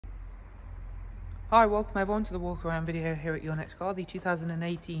Hi, welcome everyone to the walk around video here at Your Next Car, the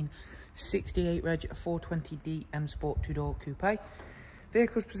 2018 68 Reg 420D M Sport 2-door coupe.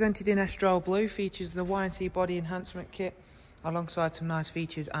 Vehicle is presented in Estrel Blue, features the Y&C body enhancement kit alongside some nice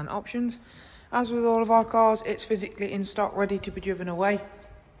features and options. As with all of our cars, it's physically in stock, ready to be driven away.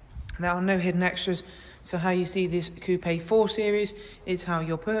 There are no hidden extras, so how you see this Coupe 4 Series is how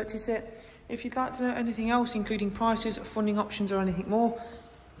you'll purchase it. If you'd like to know anything else, including prices, funding options or anything more,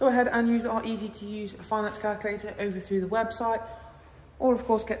 go ahead and use our easy to use finance calculator over through the website, or of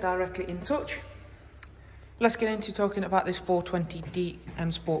course get directly in touch. Let's get into talking about this 420D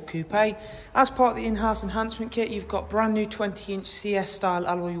M Sport Coupe. As part of the in-house enhancement kit, you've got brand new 20-inch CS style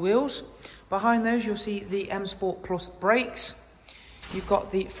alloy wheels. Behind those you'll see the M Sport Plus brakes. You've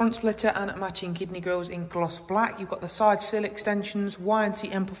got the front splitter and matching kidney grills in gloss black. You've got the side sill extensions, Y&C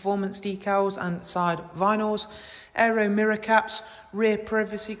M Performance decals and side vinyls, aero mirror caps, rear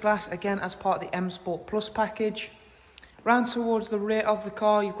privacy glass, again as part of the M Sport Plus package. Round towards the rear of the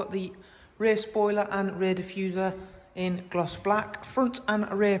car, you've got the rear spoiler and rear diffuser in gloss black, front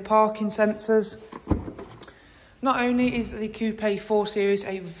and rear parking sensors. Not only is the Coupe 4 Series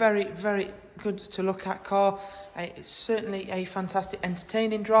a very good to look at car, it's certainly a fantastic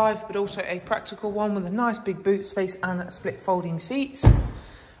entertaining drive, but also a practical one with a nice big boot space and split folding seats.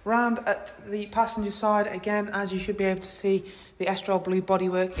 Round at the passenger side, again, as you should be able to see, the Estrel Blue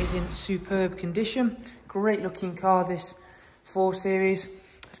bodywork is in superb condition. Great looking car, this 4 Series,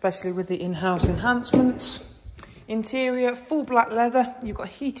 especially with the in-house enhancements. Interior, full black leather. You've got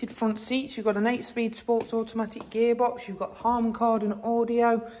heated front seats. You've got an 8-speed sports automatic gearbox. You've got Harman Kardon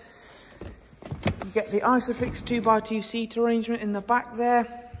audio. You get the Isofix 2x2 seat arrangement in the back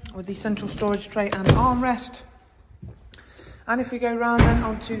there with the central storage tray and armrest. And if we go round then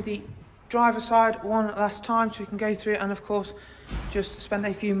onto the driver's side one last time, so we can go through it and of course just spend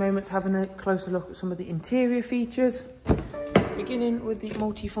a few moments having a closer look at some of the interior features. Beginning with the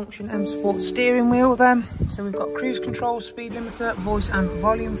multifunction M Sport steering wheel then. So we've got cruise control, speed limiter, voice and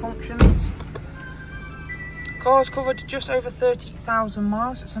volume functions. Car's covered just over 30,000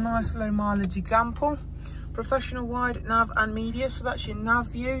 miles. It's a nice low mileage example. Professional wide nav and media, so that's your nav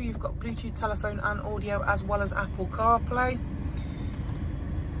view. You've got Bluetooth telephone and audio as well as Apple Carplay.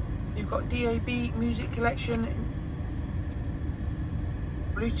 You've got DAB music collection,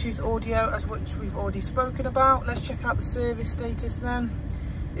 Bluetooth audio, as which we've already spoken about. Let's check out the service status then.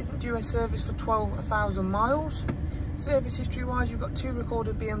 Isn't due a service for 12,000 miles. Service history wise, you've got 2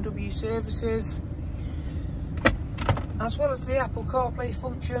 recorded BMW services, as well as the Apple CarPlay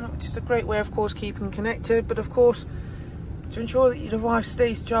function, which is a great way of course keeping connected. But of course, to ensure that your device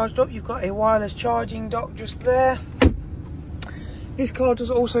stays charged up, you've got a wireless charging dock just there. This car does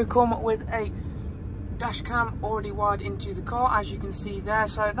also come with a dash cam already wired into the car, as you can see there,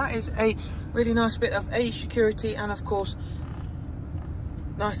 so that is a really nice bit of security, and of course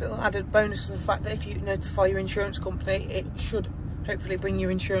nice little added bonus is the fact that if you notify your insurance company, it should hopefully bring your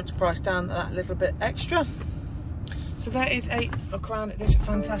insurance price down that little bit extra. So that is a look around at this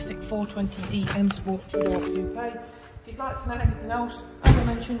fantastic 420D M Sport 2-door coupe. If you'd like to know anything else, as I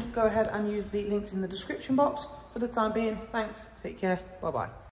mentioned, go ahead and use the links in the description box. For the time being, thanks, take care, bye bye.